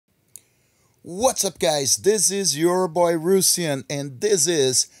What's up, guys? This is your boy Rusian, and this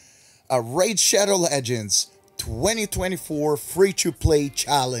is a Raid Shadow Legends 2024 free to play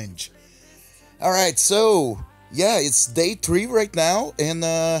challenge. Alright, so yeah, it's day 3 right now,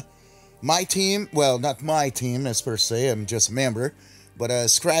 and my team, well, not my team as per se, I'm just a member, but a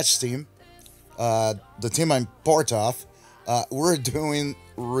Scratch team, the team I'm part of, we're doing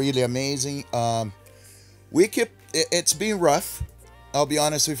really amazing. It's been rough, I'll be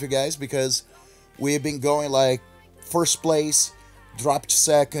honest with you guys, because we've been going like first place, dropped to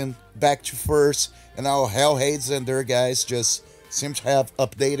second, back to first, and now Hell Hades and their guys just seem to have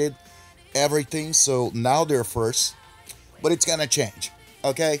updated everything, so now they're first. But it's gonna change,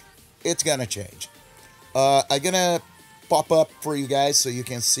 okay? It's gonna change. I'm gonna pop up for you guys so you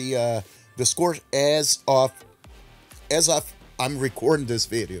can see the score as of I'm recording this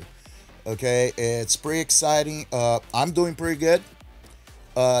video. Okay, it's pretty exciting. I'm doing pretty good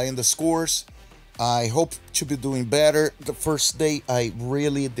in the scores. I hope to be doing better. The first day I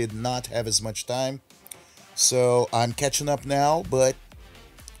really did not have as much time, so I'm catching up now, but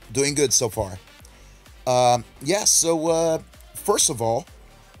doing good so far. Yeah, so first of all,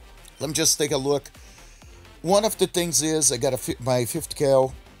 let me just take a look. One of the things is I got my 5th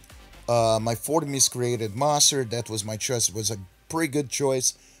kill, my 40 miscreated monster. That was my choice. It was a pretty good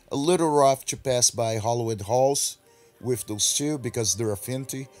choice. A little rough to pass by Hollowed Halls with those two because they're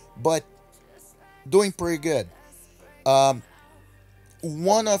affinity, but doing pretty good.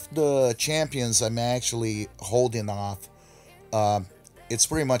 One of the champions I'm actually holding off, it's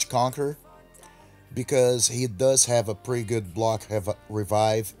pretty much Conquer, because he does have a pretty good block, have a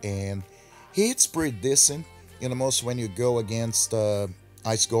revive, and he hits pretty decent, most when you go against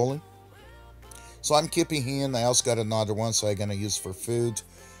Ice Golem. So I'm keeping him. I also got another one, so I'm gonna use for food.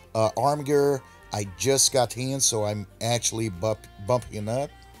 Armger, I just got him, so I'm actually bumping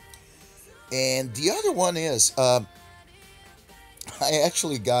up. And the other one is, I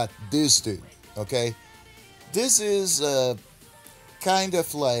actually got this dude, okay? This is kind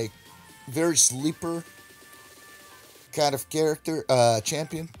of like very sleeper kind of character,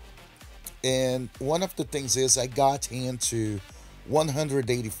 champion. And one of the things is I got him to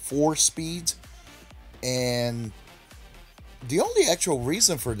 184 speed, and the only actual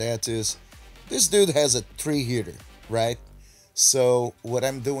reason for that is this dude has a 3-hitter, right? So what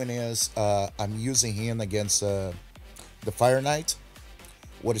I'm doing is I'm using him against the Fire Knight.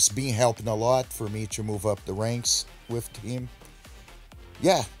 What has been helping a lot for me to move up the ranks with him.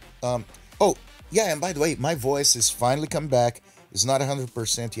 Yeah. Oh, yeah, and by the way, my voice is finally come back. It's not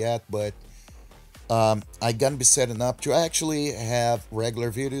 100% yet, but I'm gonna be setting up to actually have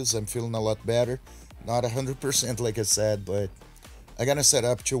regular videos. I'm feeling a lot better. Not 100% like I said, but I'm gonna set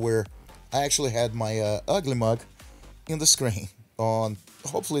up to where I actually had my ugly mug in the screen on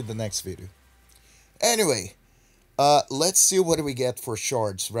hopefully the next video. Anyway, let's see what do we get for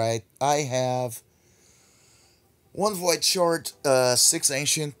shards, right? I have 1 void shard, 6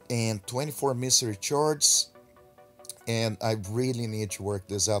 ancient, and 24 mystery shards, and I really need to work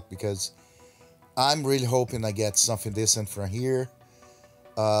this out because I'm really hoping I get something decent from here,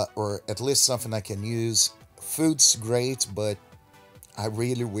 or at least something I can use. Food's great, but I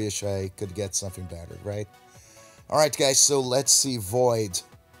really wish I could get something better, right? Alright, guys, so let's see Void.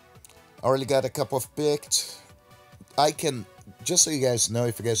 I already got a couple of picked. I can, just so you guys know,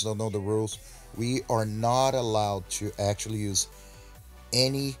 if you guys don't know the rules, we are not allowed to actually use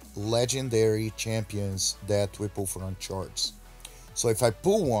any legendary champions that we pull from charts. So if I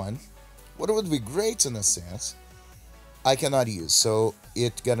pull one, what would be great in a sense, I cannot use. So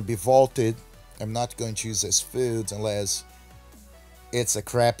it's gonna be vaulted. I'm not going to use as food unless it's a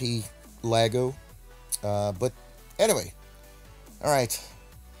crappy Lego. But anyway, all right,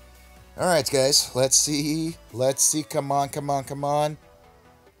 guys. Let's see. Come on.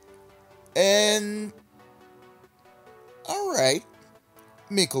 And all right,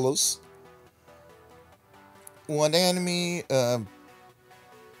 Mikolos. One enemy.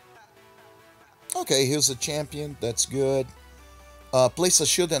 Okay, here's a champion. That's good. Place a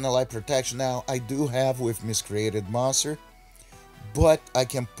shield and a light protection. Now I do have with miscreated monster, but I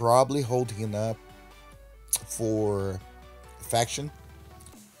can probably hold him up for faction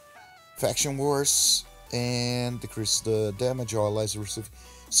wars and decrease the damage all allies receive.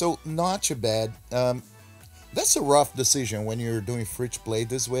 So not too bad. That's a rough decision when you're doing free to play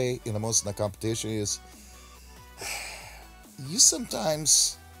this way in the most of the competition. Is you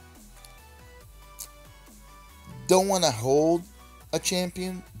sometimes don't want to hold a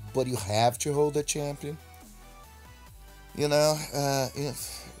champion, but you have to hold a champion. It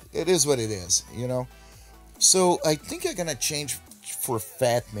is what it is. So I think I'm gonna change for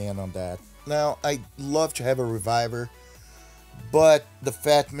Fat Man on that. Now, I'd love to have a reviver, but the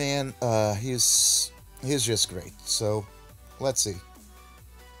fat man, he's just great. So, let's see.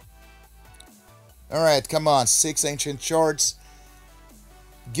 Alright, come on. 6 ancient shards.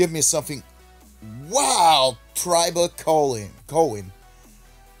 Give me something. Wow! Tribal Coin.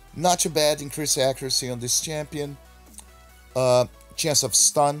 Not too bad. Increased accuracy on this champion. Chance of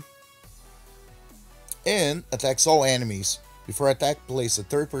stun. And attacks all enemies. Before attack, place a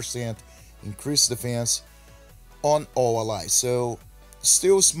 30% increased defense on all allies. So,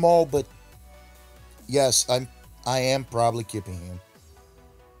 still small, but yes, I am probably keeping him.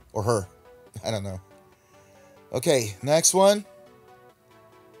 Or her. I don't know. Okay, next one.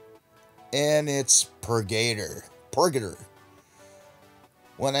 And it's Purgator.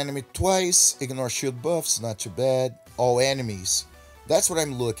 One enemy twice. Ignore shield buffs. Not too bad. All enemies. That's what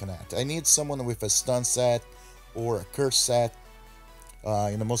I'm looking at. I need someone with a stun set or a curse set.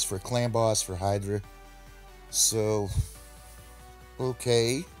 Most for clan boss, for Hydra. So,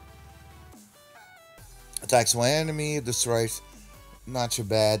 okay. Attacks one enemy. Destroys. Not too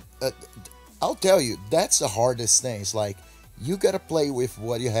bad. I'll tell you, that's the hardest thing. It's like, you gotta play with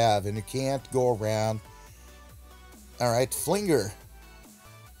what you have, and you can't go around. Alright, Flinger.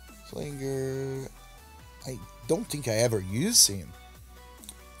 I don't think I ever used him.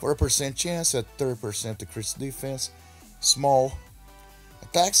 4% chance at 30% decreased defense. Small.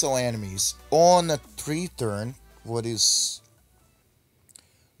 Attacks all enemies on a 3 turn. What is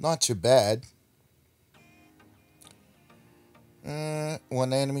not too bad.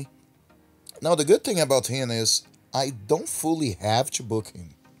 One enemy. Now, the good thing about him is I don't fully have to book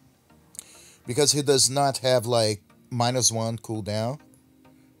him, because he does not have like -1 cooldown,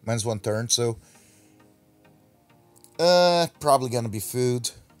 -1 turn. So, probably gonna be food.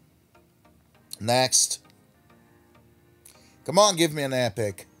 Next. Come on, give me an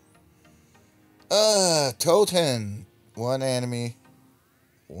epic. Totem. One enemy.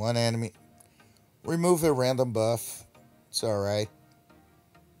 Remove a random buff. It's alright.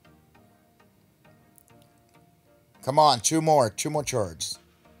 Come on, two more charges.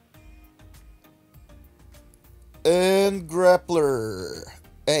 And Grappler.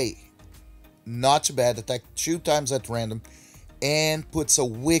 Hey, not too bad. Attack 2 times at random and puts a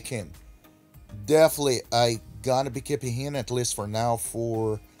wick in. Definitely, I gotta be keeping him, at least for now,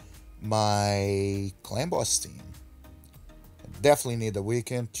 for my clan boss team. I definitely need a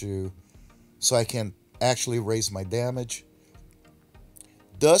weekend so I can actually raise my damage.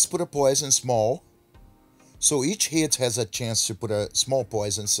 Does put a poison small. So each hit has a chance to put a small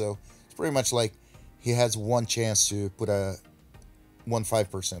poison, so it's pretty much like he has one chance to put a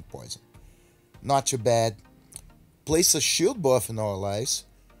 15% poison. Not too bad. Place a shield buff in all allies.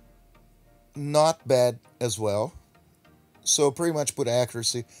 Not bad as well. So pretty much put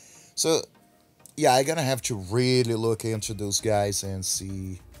accuracy. So yeah, I'm gonna have to really look into those guys and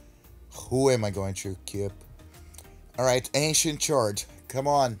see who am I going to keep. Alright, Ancient Charge. Come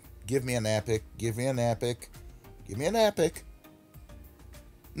on. Give me an epic. Give me an epic.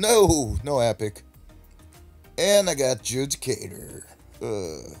 No epic. And I got Judicator.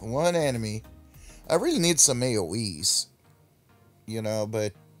 One enemy. I really need some AoEs.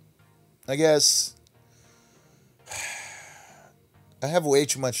 But I guess I have way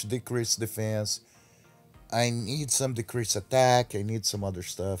too much decreased defense. I need some decreased attack. I need some other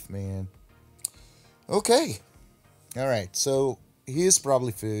stuff, man. Okay. Alright, so here's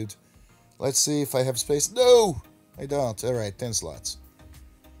probably food. Let's see if I have space. No! I don't. Alright, 10 slots.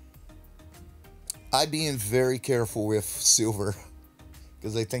 I'm being very careful with silver,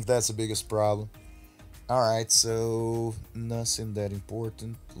 because I think that's the biggest problem. Alright, so nothing that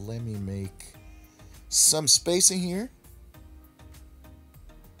important. Let me make some space in here.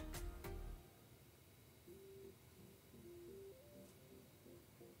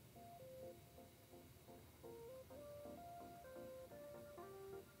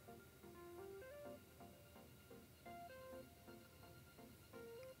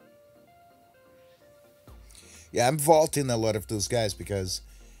 Yeah, I'm vaulting a lot of those guys because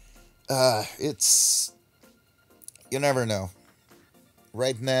it's, you never know.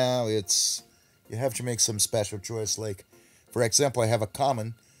 Right now, you have to make some special choice. Like, for example, I have a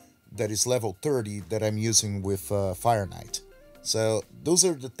common that is level 30 that I'm using with Fire Knight. So those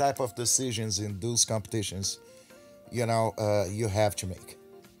are the type of decisions in those competitions, you have to make.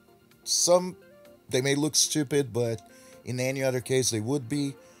 Some, they may look stupid, but in any other case, they would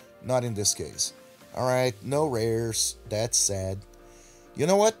be. Not in this case. Alright, no rares. That's sad. You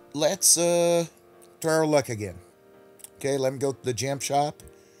know what? Let's try our luck again. Okay, let me go to the gem shop.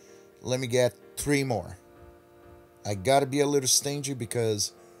 Let me get 3 more. I gotta be a little stingy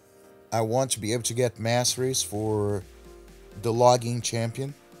because I want to be able to get masteries for the login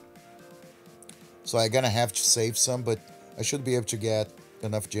champion. So I'm gonna have to save some, but I should be able to get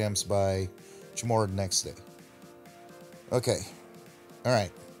enough gems by tomorrow next day. Okay.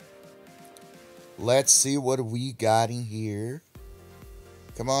 Alright. Let's see what we got in here.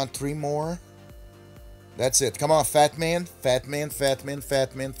 Come on, 3 more. That's it. Come on, Fat Man. Fat Man, Fat Man,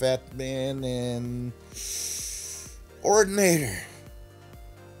 Fat Man, Fat Man, and... Ordinator.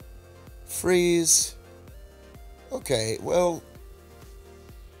 Freeze. Okay, well...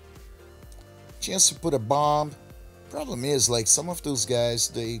 Chance to put a bomb. Problem is, like, some of those guys,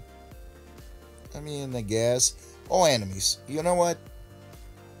 they... I mean, I guess... All enemies. You know what?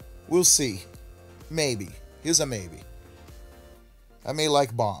 We'll see. Maybe. Here's a maybe. I may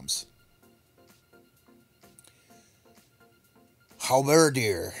like bombs.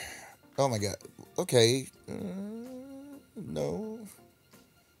 Halberdier. Oh my god. Okay. No.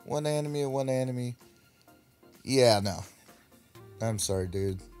 One enemy. Yeah, no. I'm sorry,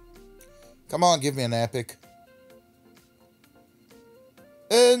 dude. Come on, give me an epic.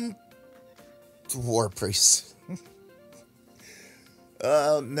 And... War Priest.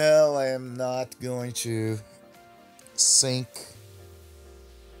 Oh, no, I am not going to sink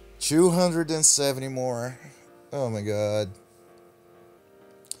 270 more. Oh my god.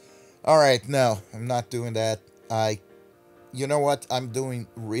 Alright, no, I'm not doing that. You know what? I'm doing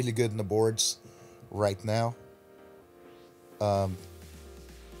really good in the boards right now.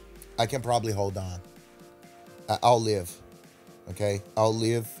 I can probably hold on. I'll live. Okay? I'll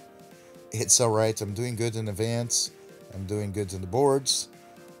live. It's alright. I'm doing good in advance. I'm doing good in the boards.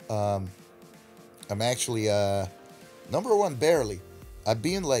 I'm actually number 1 barely. I've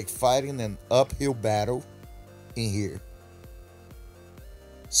been like fighting an uphill battle in here.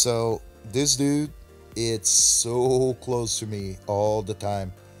 So this dude, it's so close to me all the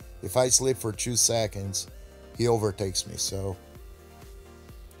time. If I slip for 2 seconds, he overtakes me. So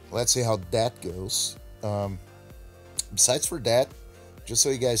let's see how that goes. Besides for that, just so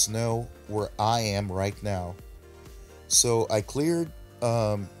you guys know where I am right now. So I cleared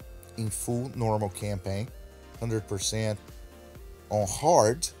in full normal campaign, 100% on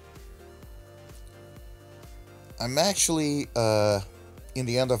hard. I'm actually in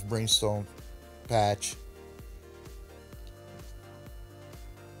the end of Brimstone patch.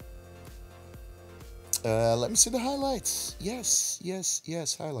 Let me see the highlights.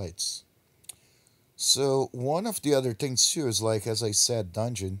 Yes, highlights. So one of the other things too is, like, as I said,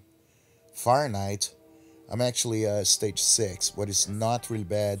 dungeon, Fire Knight. I'm actually stage 6, what is not really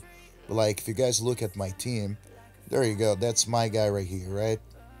bad. But like, if you guys look at my team, there you go. That's my guy right here, right?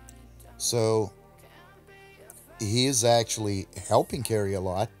 So he is actually helping carry a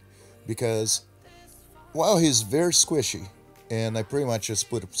lot because, well, he's very squishy, and I pretty much just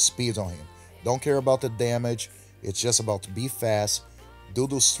put speed on him. Don't care about the damage. It's just about to be fast, do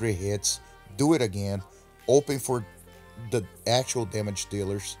those 3 hits, do it again, open for the actual damage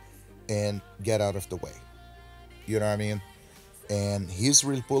dealers, and get out of the way. You know what I mean? And he's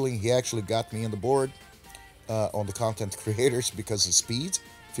really pulling. He actually got me in the board on the content creators because of speed.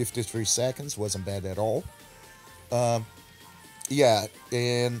 53 seconds wasn't bad at all. Yeah,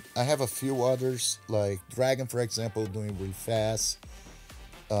 and I have a few others, like Dragon, for example, doing really fast.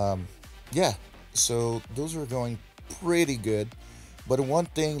 Yeah, so those are going pretty good. But one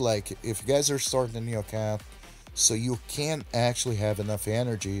thing, like, if you guys are starting a new account, so you can't actually have enough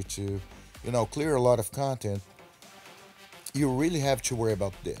energy to, you know, clear a lot of content, you really have to worry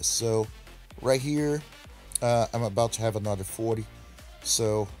about this. So right here, I'm about to have another 40.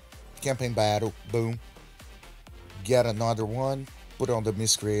 So campaign battle, boom, get another one, put on the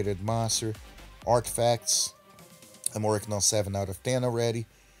miscreated monster. Artifacts, I'm working on 7 out of 10 already.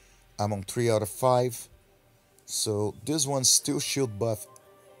 I'm on 3 out of 5. So this one's still shield buff.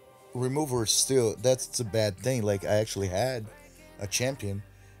 Remover still, that's a bad thing. Like, I actually had a champion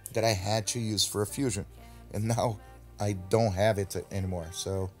that I had to use for a fusion, and now I don't have it anymore.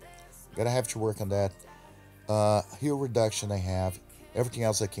 So gotta have to work on that. Heal reduction I have. Everything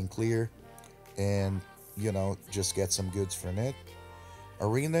else I can clear, and, you know, just get some goods from it.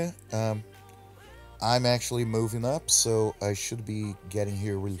 Arena, I'm actually moving up, so I should be getting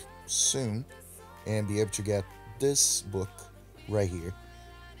here really soon and be able to get this book right here.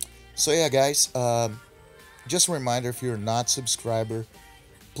 So yeah, guys, just a reminder, if you're not a subscriber,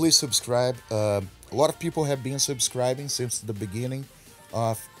 please subscribe. A lot of people have been subscribing since the beginning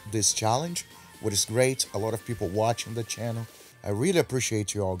of this challenge, which is great. A lot of people watching the channel. I really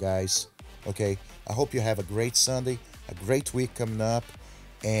appreciate you all, guys. Okay, I hope you have a great Sunday, a great week coming up,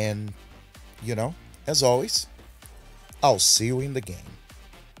 and, you know, as always, I'll see you in the game.